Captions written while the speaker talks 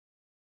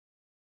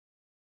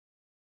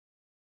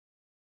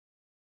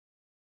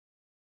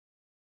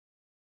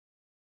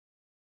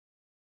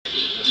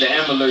the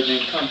Amber Alert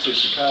didn't come to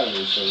Chicago,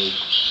 so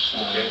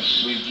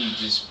we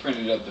just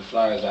printed up the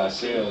flyers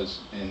ourselves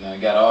and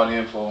got all the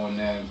info on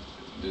them,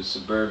 the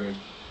Suburban,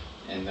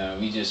 and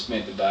we just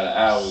spent about an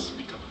hour.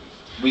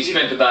 We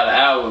spent about an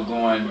hour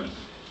going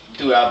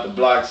throughout the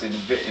blocks and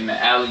in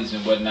the alleys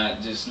and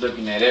whatnot, just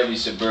looking at every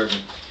Suburban.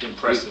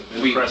 Impressive.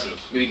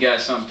 We got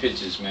some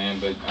pictures, man.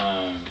 But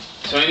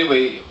so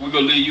anyway, we're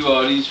gonna leave you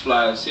all these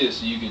flyers here,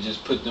 so you can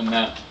just put them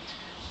out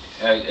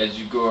as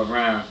you go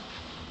around.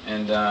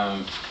 And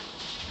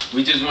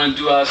we just want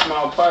to do our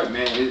small part,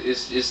 man.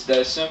 It's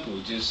that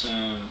simple. Just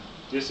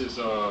this is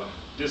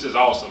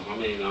awesome. I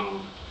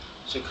mean,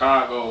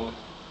 Chicago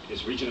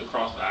is reaching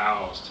across the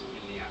aisles to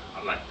Indiana.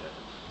 I like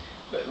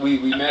that. We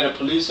met a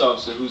police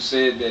officer who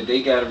said that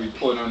they got a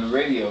report on the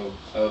radio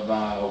of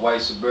a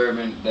white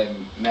Suburban that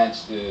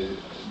matched the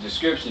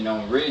description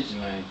on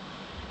Ridgeland,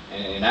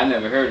 and I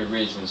never heard of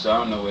Ridgeland, so I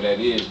don't know what that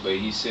is, but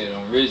he said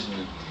on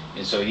Ridgeland,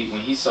 and so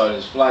when he saw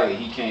this flyer,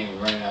 he came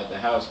running out the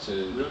house to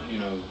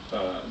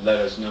let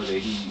us know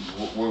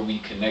that were we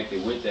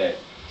connected with that.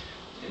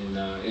 And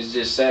it's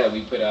just sad.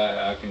 We put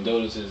our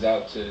condolences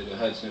out to the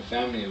Hudson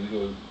family, and we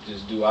go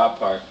just do our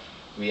part.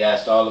 We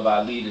asked all of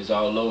our leaders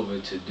all over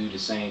to do the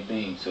same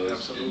thing. So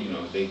it's,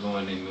 they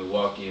going in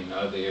Milwaukee and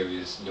other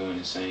areas doing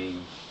the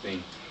same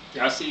thing.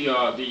 Yeah, I see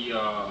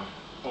the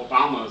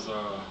Obamas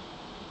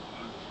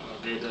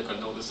gave their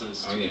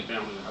condolences to the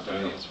family. I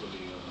think that's really.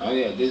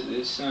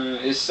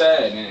 It's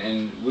sad,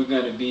 and we're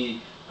gonna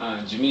be.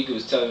 Jamaica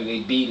was telling me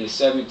they beat a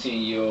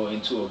 17-year-old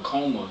into a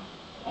coma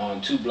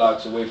on 2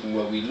 blocks away from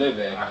where we live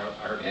at. I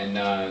heard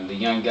and the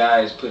young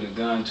guys put a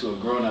gun to a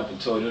grown-up and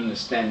told them to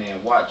stand there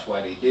and watch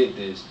while they did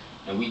this.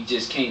 And we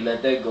just can't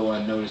let that go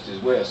unnoticed as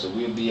well. So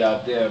we'll be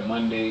out there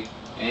Monday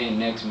and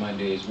next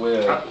Monday as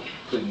well,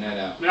 putting that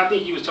out. I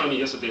think you was telling me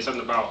yesterday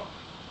something about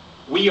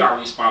we are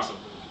responsible.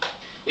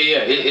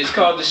 Yeah, it's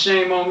called the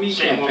Shame on Me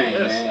campaign,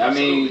 man. I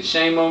mean,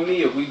 shame on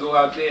me if we go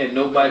out there and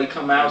nobody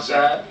come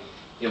outside.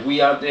 Exactly. If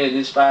we out there and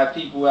there's 5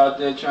 people out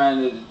there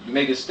trying to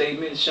make a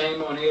statement,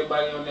 shame on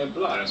everybody on that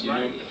block. That's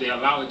right. If they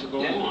allow it to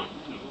go on.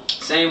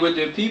 Same with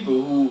the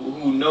people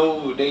who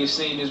know they've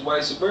seen this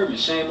white Suburban.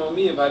 Shame on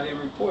me if I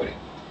didn't report it.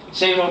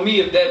 Shame on me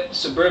if that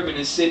Suburban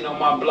is sitting on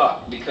my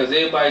block, because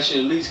everybody should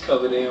at least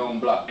cover their own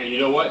block. And you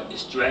know what?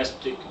 It's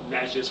drastic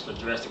measures for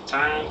drastic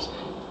times.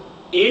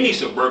 Any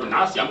Suburban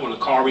I see, I'm going to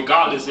call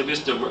regardless if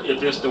it's the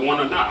one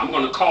or not. I'm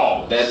going to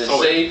call. That is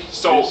safe.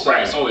 So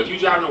if you're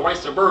driving a white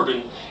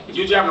Suburban,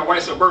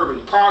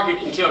 park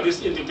it until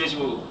this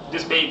individual,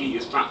 this baby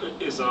is found.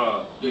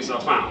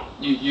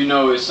 You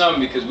know it's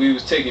something, because we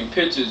was taking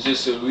pictures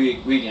just so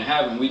we can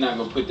have them. We're not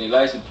going to put their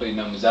license plate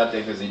numbers out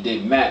there because they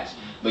didn't match.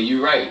 But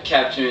you're right,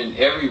 capturing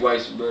every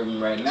white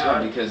Suburban right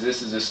now, because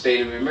this is a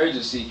state of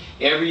emergency.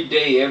 Every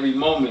day, every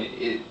moment,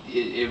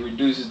 it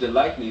reduces the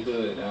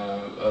likelihood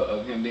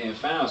of him being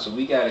found. So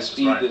we got to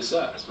speed this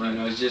up. That's right.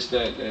 It's just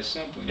that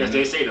simple. As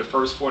they say, the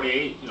first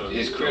 48,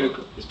 it's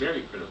critical. It's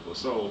very critical.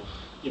 So,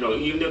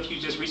 even if you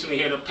just recently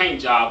had a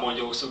paint job on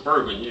your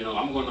Suburban,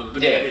 I'm going to look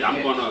at it.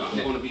 I'm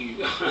going to be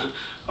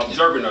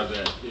observant of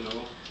that.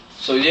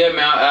 So man,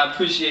 I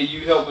appreciate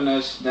you helping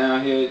us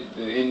down here,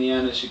 the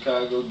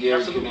Indiana-Chicago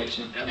Gary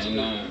connection,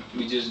 and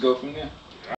we just go from there.